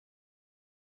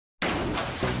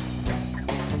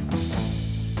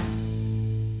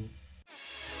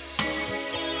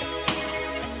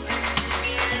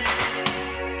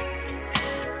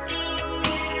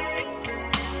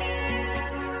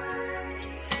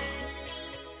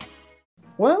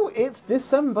Well, it's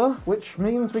December, which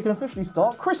means we can officially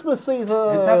start Christmas season.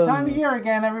 It's that time of year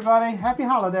again, everybody. Happy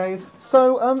holidays.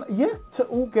 So, yeah, to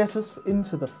all get us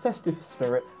into the festive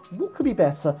spirit, what could be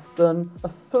better than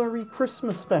a furry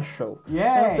Christmas special?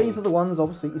 Yay! These are the ones,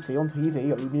 obviously, you see on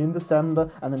TV only in December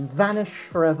and then vanish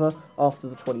forever after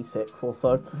the 26th or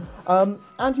so.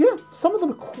 And yeah, some of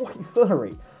them are quite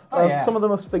furry. Yeah. Some of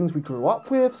them are things we grew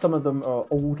up with, some of them are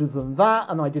older than that,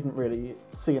 and I didn't really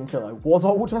see until I was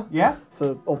older. Yeah.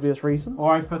 For obvious reasons.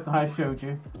 Or I showed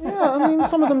you. Yeah, I mean,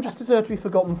 some of them just deserve to be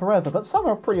forgotten forever, but some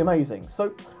are pretty amazing.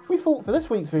 So we thought for this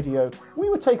week's video, we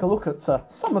would take a look at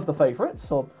some of the favourites,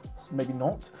 or maybe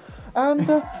not, and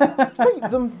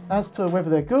rate them as to whether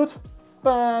they're good,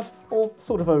 bad, or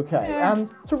sort of okay. Yeah. And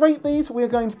to rate these, we're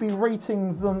going to be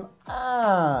rating them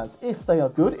as, if they are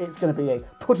good, it's going to be a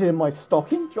put it in my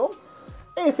stocking job.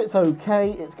 If it's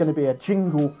okay, it's going to be a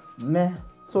jingle meh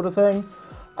sort of thing.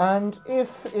 And if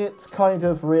it's kind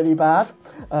of really bad,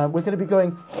 we're going to be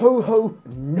going ho ho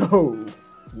no.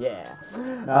 Yeah.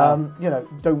 No. You know,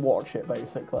 don't watch it,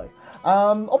 basically.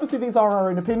 Obviously, these are our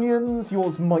own opinions.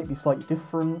 Yours might be slightly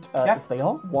different. Yep. If they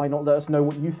are, why not let us know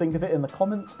what you think of it in the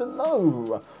comments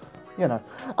below? You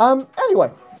know.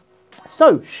 Anyway,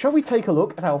 so, shall we take a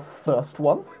look at our first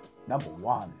one? Number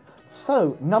one.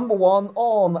 So, number one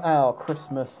on our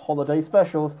Christmas holiday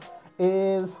specials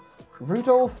is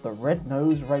Rudolph the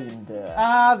Red-Nosed Reindeer.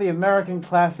 Ah, the American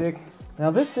classic. Now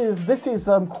this is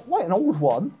quite an old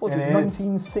one. Was it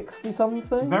 1960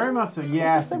 something? Very much so.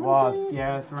 Yes, it was.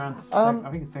 Yes, around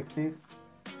I think it's 60s.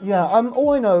 Yeah.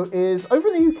 All I know is over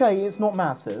in the UK it's not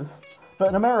massive, but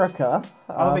in America.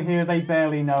 Over here they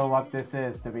barely know what this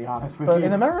is, to be honest with you. But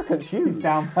in America it's huge. He's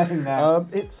downplaying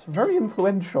that. It's very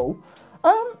influential.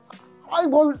 I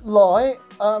won't lie.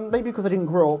 Maybe because I didn't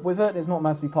grow up with it. It's not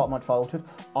massively part of my childhood.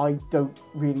 I don't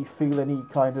really feel any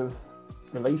kind of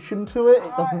relation to it.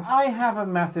 It doesn't. I have a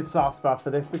massive soft spot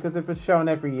for this because it was shown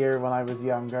every year when I was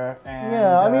younger. And,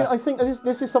 yeah, I mean, I think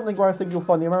this is something where I think you'll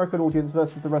find the American audience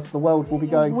versus the rest of the world will be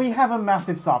going. We have a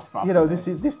massive soft spot. You know, this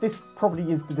probably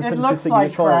is the definitive it looks thing like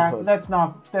of your childhood.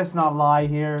 crap. Let's not lie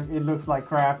here. It looks like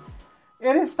crap.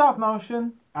 It is stop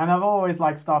motion, and I've always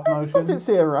liked stop motion. It's of its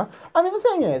era. I mean, the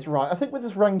thing is, right, I think with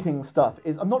this ranking stuff,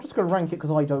 is I'm not just going to rank it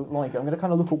because I don't like it. I'm going to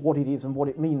kind of look at what it is and what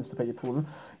it means to people.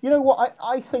 You know what,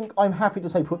 I think I'm happy to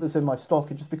say put this in my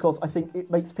stocking just because I think it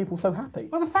makes people so happy.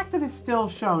 Well, the fact that it's still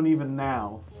shown even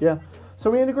now. Yeah. So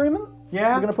are we in agreement?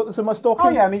 Yeah. You're going to put this in my stocking? Oh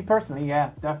yeah, me personally,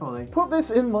 yeah, definitely. Put this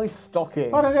in my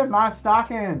stocking. Put it in my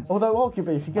stocking. Although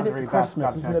arguably, if you get it for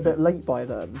Christmas, isn't it a bit late by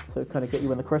then to kind of get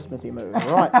you in the Christmassy mood?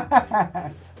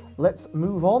 Right. Let's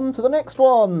move on to the next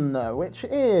one, which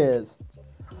is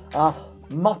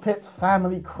Muppets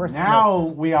Family Christmas. Now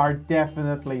we are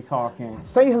definitely talking.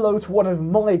 Say hello to one of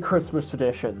my Christmas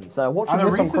traditions. Watching And a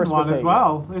this on recent Christmas one as Eve.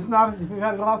 well. It's not. We've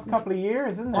had the last couple of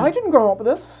years, isn't it? I didn't grow up with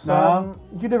this. No.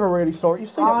 You never really saw it.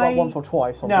 You've seen it like once or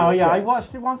twice. On No, VHS. yeah, I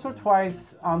watched it once or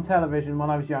twice on television when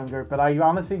I was younger, but I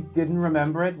honestly didn't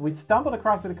remember it. We stumbled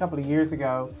across it a couple of years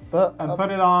ago and put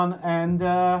it on,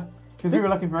 and because we were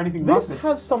looking for anything This Muppet.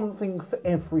 has something for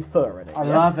every fur in it. I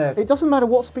love it. It doesn't matter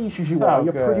what species you are,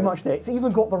 you're good. pretty much there. It's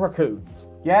even got the raccoons.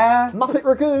 Yeah. Muppet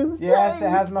raccoons. Yes, yay! it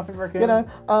has Muppet Raccoon. You know,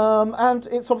 and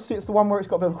it's the one where it's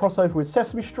got a bit of a crossover with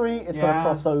Sesame Street. It's got a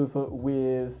crossover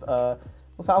with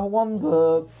what's that other one?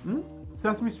 The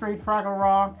Sesame Street, Fraggle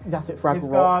Rock. That's it,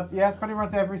 Fraggle Rock. It's pretty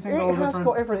much every single. It has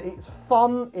got everything. It's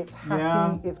fun. It's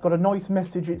happy. It's got a nice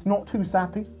message. It's not too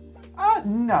sappy.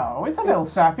 No, it's a little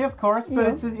sappy, of course,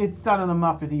 but it's done in a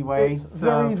Muppety way. It's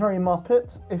very, very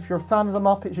Muppet. If you're a fan of the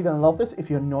Muppets, you're going to love this. If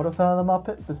you're not a fan of the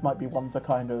Muppets, this might be one to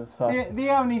kind of the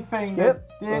only thing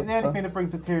skip. the only thing that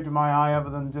brings a tear to my eye,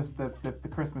 other than just the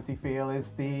Christmassy feel, is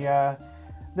the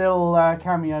little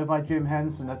cameo by Jim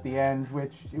Henson at the end,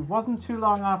 which it wasn't too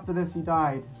long after this he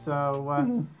died.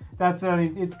 So that's only.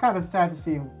 It's kind of sad to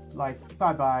see him like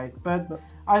bye-bye, but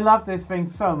I love this thing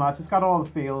so much. It's got all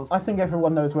the feels. I think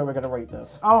everyone knows where we're going to rate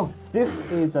this. Oh, this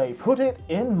is a put it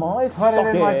in my stocking. Put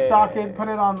it in my stocking. Put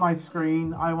it on my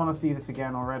screen. I want to see this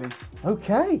again already.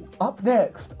 Okay, up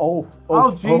next. Oh,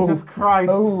 Jesus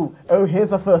Christ! Oh,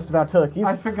 here's our first of our turkeys.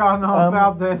 I'd forgotten all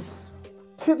about this.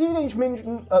 Teenage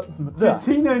Mutant. I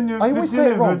always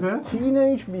say it wrong.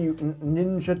 Teenage Mutant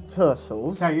Ninja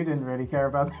Turtles. No, you didn't really care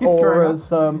about these. Or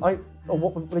as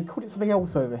what they called it something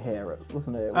else over here,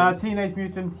 wasn't it? Teenage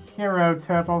Mutant Hero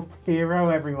Turtles. Hero,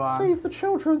 everyone. Save the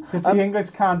children. Because the English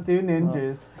can't do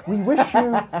ninjas. We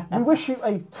wish you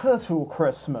a turtle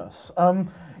Christmas.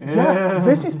 Yeah,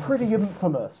 this is pretty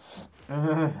infamous.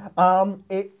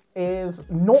 It is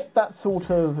not that sort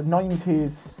of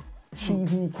 90s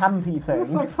cheesy, campy thing.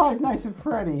 It's like Five Nights at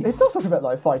Freddy's. It does look a bit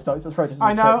like Five Nights at Freddy's.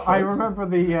 I know. I remember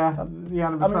the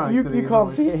animatronics. I mean, you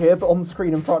can't see it here, but on the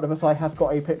screen in front of us, I have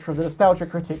got a picture of the Nostalgia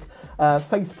Critic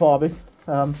face palming.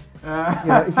 If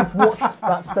you've watched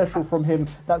that special from him,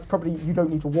 that's probably, you don't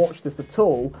need to watch this at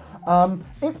all.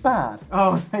 It's bad.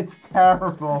 Oh, it's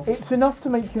terrible. It's enough to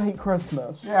make you hate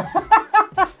Christmas. Yeah.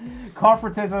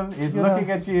 Corporatism is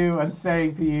looking at you and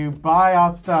saying to you, buy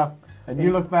our stuff. And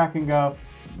you look back and go,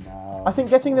 no. I think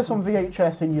getting this on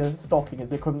VHS in your stocking is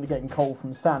the equivalent of getting coal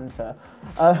from Santa.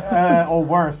 Or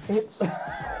worse. It's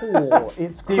poor.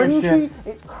 It's cringy.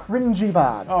 It's cringy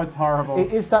bad. Oh, it's horrible.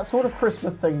 It is that sort of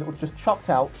Christmas thing that was just chucked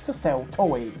out to sell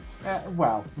toys.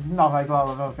 Well, not like a lot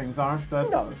of other things aren't,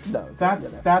 but no.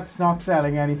 That's not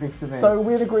selling anything to me. So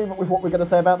we're in agreement with what we're going to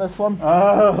say about this one?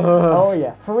 Oh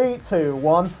yeah. 3, 2,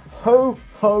 1. Ho,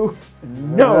 ho,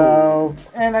 no.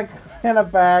 In a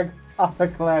bag off a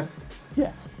cliff.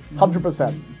 Yes,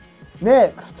 100%.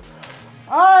 Next.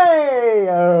 Yay!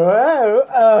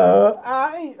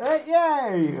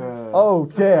 Oh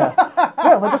dear.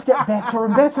 Well, they just get better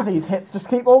and better, these hits. Just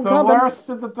keep on coming. The worst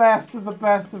of the best of the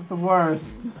best of the worst.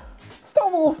 Star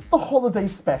Wars, the holiday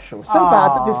special. So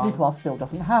bad that Disney Plus still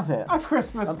doesn't have it. A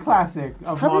Christmas classic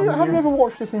of Have you ever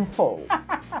watched this in full?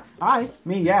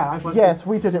 Yes,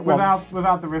 we did it without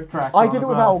the riff track. I did it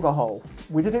with alcohol.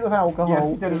 We did it with alcohol. Yes,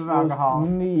 we did it with alcohol.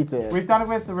 Needed. We've done it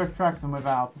with the riff tracks and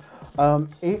without.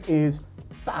 It is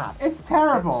bad. It's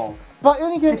terrible. But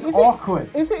then again, it's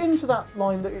awkward. Is it into that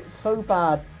line that it's so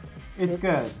bad? It's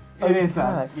good. It is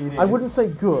that. I wouldn't say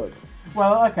good.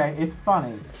 Well, okay, it's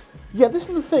funny. Yeah, this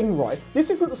is the thing, right? This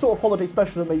isn't the sort of holiday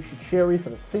special that makes you cheery for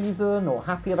the season or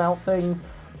happy about things,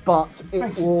 but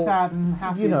it will, sad and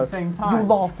happy at the same time. You'll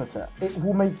laugh at it. It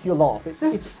will make you laugh.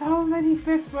 There's so many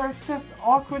bits where it's just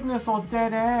awkwardness or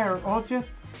dead air or just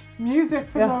music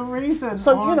for no reason.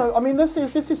 So, I mean, this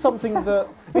is something that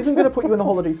isn't going to put you in the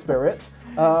holiday spirit,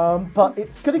 but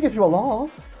it's going to give you a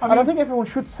laugh, and I think everyone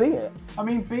should see it. I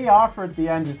mean, Bea Arthur at the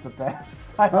end is the best.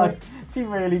 She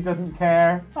really doesn't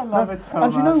care. I love it so much.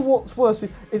 And you know what's worse is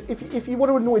if you want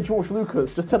to annoy George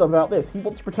Lucas, just tell him about this. He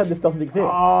wants to pretend this doesn't exist.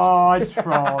 Oh, I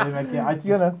troll him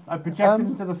again. I projected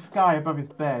into the sky above his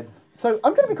bed. So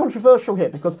I'm going to be controversial here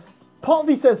because part of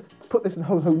me says put this in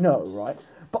ho ho no, right?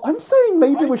 But I'm saying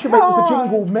maybe we should make this a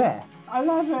jingle meh. I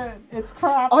love it. It's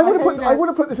crap. I would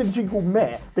have put this in jingle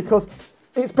meh because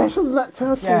it's better than that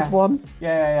Turtles one.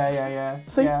 Yeah.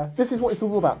 See, this is what it's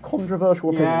all about,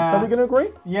 controversial opinions. So we're going to agree?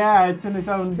 Yeah, it's in its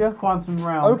own quantum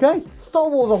realm. Okay, Star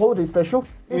Wars A Holiday Special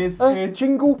is a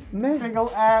jingle meh.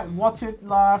 Jingle, watch it,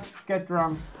 laugh, get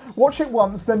drunk. Watch it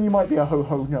once, then you might be a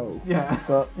ho-ho no. Yeah.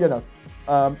 But,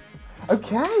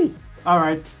 okay. All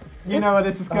right. You know where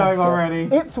this is going already.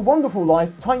 It's a Wonderful Life,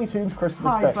 Tiny Toons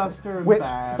Christmas Special, which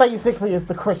basically is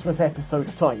the Christmas episode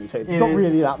of Tiny Toons. It's not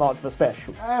really that much of a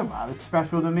special. Oh, well, it's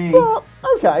special to me. But,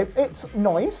 okay, it's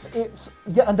nice. It's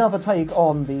yet another take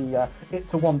on the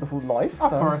It's a Wonderful Life.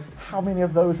 Of course. How many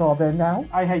of those are there now?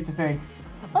 I hate to think.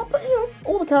 But,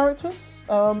 all the characters.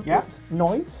 It's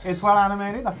nice. It's well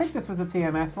animated. I think this was a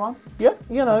TMS one. Yeah,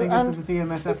 I think this was a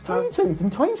TMS episode. It's Tiny Toons,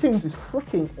 and Tiny Toons is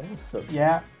freaking awesome.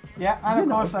 Yeah, and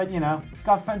of course,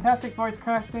 got fantastic voice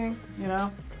casting,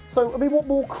 So, I mean, what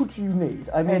more could you need?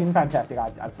 I mean, it's fantastic.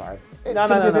 I'm sorry. It's going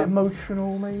to be a bit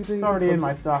emotional, maybe. It's already in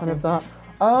my stocking. Kind of that.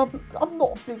 I'm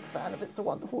not a big fan of It's a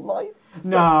Wonderful Life.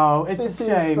 No, it's a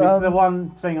shame. It's the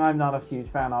one thing I'm not a huge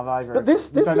fan of either. But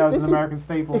this I know is an American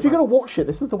staple. If you're going to watch it,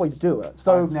 this is the way to do it.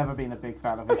 So I've never been a big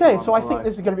fan of it. Okay, so I think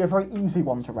this is going to be a very easy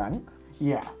one to rank.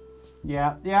 Yeah.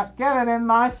 Get it in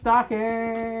my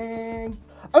stocking.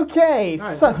 Okay,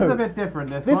 right, so this is a bit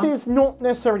different. This is not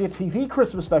necessarily a TV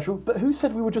Christmas special, but who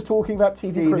said we were just talking about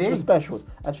TV Christmas specials?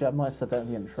 Actually, I might have said that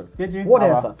in the intro. Did you?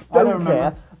 Whatever. I don't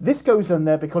care. This goes in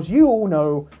there because you all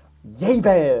know Yay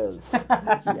Bears.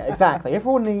 Yeah, exactly.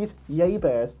 Everyone needs Yay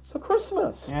Bears for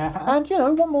Christmas. Yeah.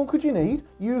 And what more could you need?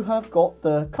 You have got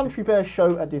the Country Bears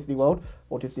show at Disney World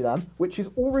or Disneyland, which is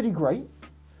already great,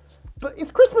 but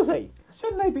it's Christmassy.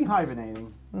 Shouldn't they be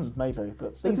hibernating? Maybe,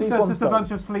 but these ones just a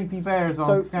bunch of sleepy bears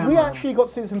on camera. We actually got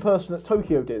to see this in person at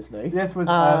Tokyo Disney. This was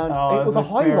it was a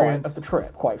highlight of the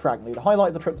trip, quite frankly. The highlight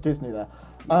of the trip to Disney there.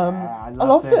 I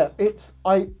loved it.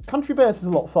 Country Bears is a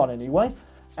lot of fun anyway,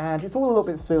 and it's all a little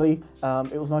bit silly.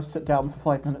 It was nice to sit down for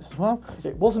 5 minutes as well.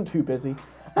 It wasn't too busy,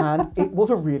 and it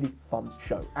was a really fun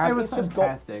show. And it was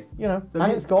fantastic.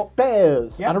 And it's got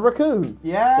bears and a raccoon.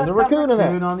 Yeah, there's a raccoon in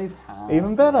it. On his hand.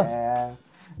 Even better. Yeah.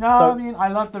 No, I mean, I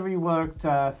love the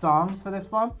reworked songs for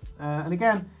this one. And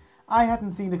again, I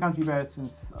hadn't seen the Country Bears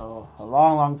since a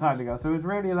long time ago, so it was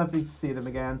really lovely to see them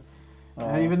again.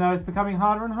 Even though it's becoming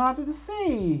harder and harder to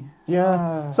see.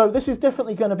 Yeah. So this is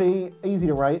definitely going to be easy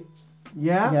to rate.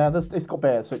 Yeah? Yeah, it's got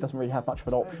bears, so it doesn't really have much of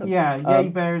an option. Yeah, yay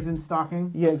bears in stocking.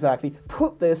 Yeah, exactly.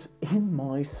 Put this in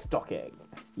my stocking.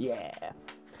 Yeah.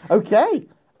 Okay,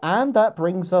 and that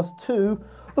brings us to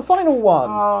the final one.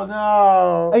 Oh,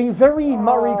 no. A very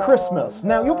Murray Christmas.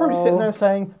 Now, you're probably sitting there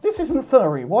saying, this isn't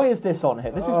furry. Why is this on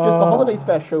here? This is just a holiday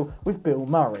special with Bill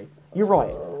Murray. You're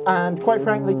right. And quite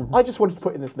frankly, I just wanted to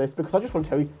put in this list because I just want to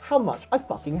tell you how much I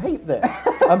fucking hate this.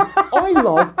 I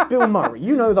love Bill Murray.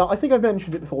 You know that. I think I've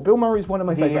mentioned it before. Bill Murray is one of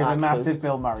my favourite actors. He is a massive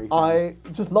Bill Murray fan. I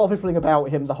just love everything about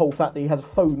him. The whole fact that he has a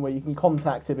phone where you can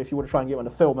contact him if you want to try and get him on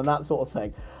a film and that sort of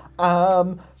thing.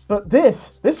 But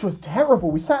this was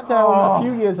terrible. We sat down a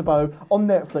few years ago on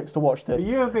Netflix to watch this.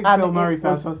 You're a big Bill Murray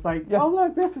fan, so it's like, oh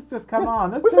look, this has just come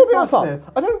on. Let's just watch this.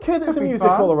 I don't care that it's a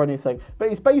musical or anything,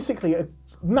 but it's basically a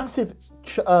massive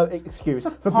excuse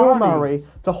for Bill Murray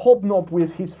to hobnob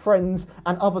with his friends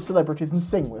and other celebrities and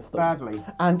sing with them. Badly.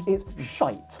 And it's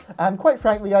shite. And quite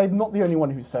frankly, I'm not the only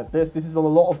one who said this. This is a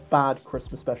lot of bad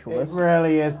Christmas special lists. It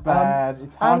really is bad.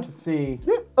 It's hard to see.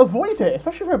 Yeah, avoid it,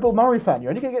 especially if you're a Bill Murray fan. You're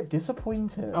only going to get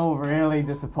disappointed. Oh, really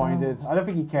disappointed. I don't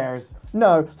think he cares.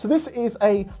 No, so this is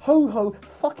a ho-ho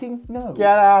fucking no.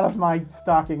 Get out of my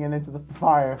stocking and into the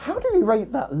fire. How do you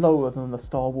rate that lower than the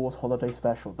Star Wars Holiday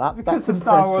Special? Because the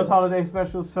Star Wars Holiday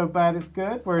Special is so bad it's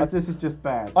good, whereas this is just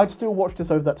bad. I'd still watch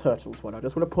this over that Turtles one. I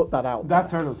just want to put that out there. That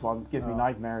Turtles one gives me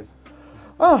nightmares.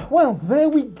 Ah, well, there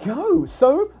we go.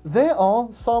 So, there are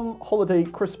some holiday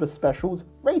Christmas specials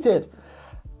rated.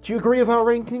 Do you agree with our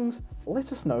rankings?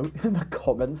 Let us know in the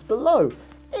comments below.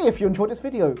 If you enjoyed this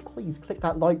video, please click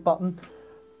that like button,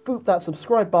 boop that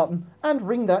subscribe button, and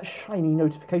ring that shiny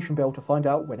notification bell to find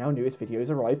out when our newest videos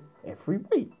arrive every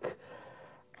week.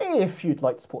 If you'd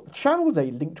like to support the channel, there's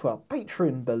a link to our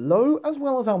Patreon below, as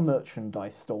well as our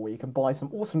merchandise store where you can buy some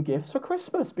awesome gifts for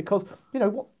Christmas, because, you know,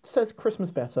 what says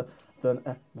Christmas better than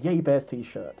a Yay Bears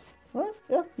t-shirt? Right?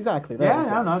 Yeah, exactly.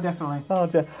 No, definitely. Oh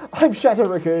dear. I'm Shadow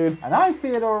Raccoon. And I'm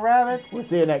Theodore Rabbit. We'll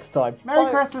see you next time. Merry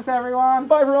Christmas, everyone.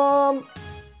 Bye, everyone.